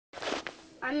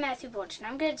I'm Matthew Bulch, and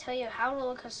I'm going to tell you how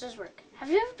roller coasters work. Have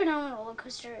you ever been on a roller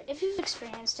coaster? If you've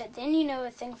experienced it, then you know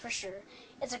a thing for sure.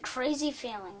 It's a crazy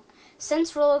feeling.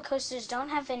 Since roller coasters don't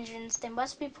have engines, they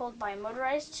must be pulled by a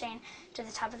motorized chain to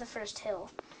the top of the first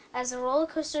hill. As the roller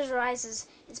coaster rises,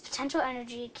 its potential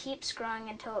energy keeps growing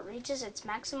until it reaches its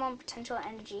maximum potential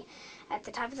energy at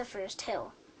the top of the first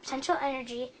hill. Potential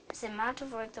energy is the amount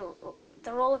of work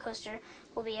the roller coaster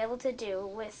will be able to do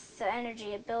with the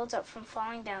energy it builds up from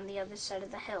falling down the other side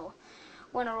of the hill.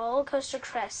 When a roller coaster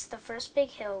crests the first big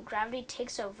hill, gravity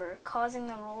takes over, causing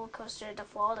the roller coaster to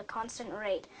fall at a constant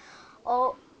rate.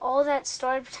 All that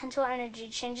stored potential energy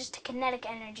changes to kinetic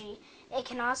energy. It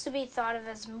can also be thought of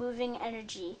as moving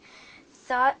energy.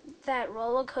 Thought that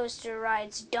roller coaster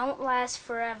rides don't last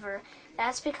forever.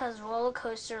 That's because roller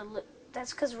coaster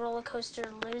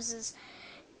loses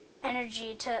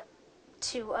energy to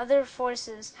other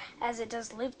forces as it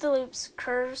does loop-the-loops,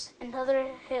 curves, and other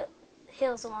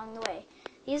hills along the way.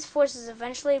 These forces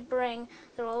eventually bring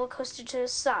the roller coaster to a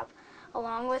stop.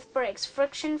 Along with brakes,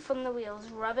 friction from the wheels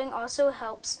rubbing also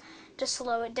helps to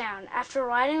slow it down. After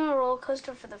riding a roller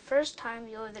coaster for the first time,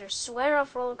 you'll either swear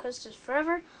off roller coasters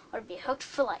forever or be hooked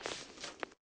for life.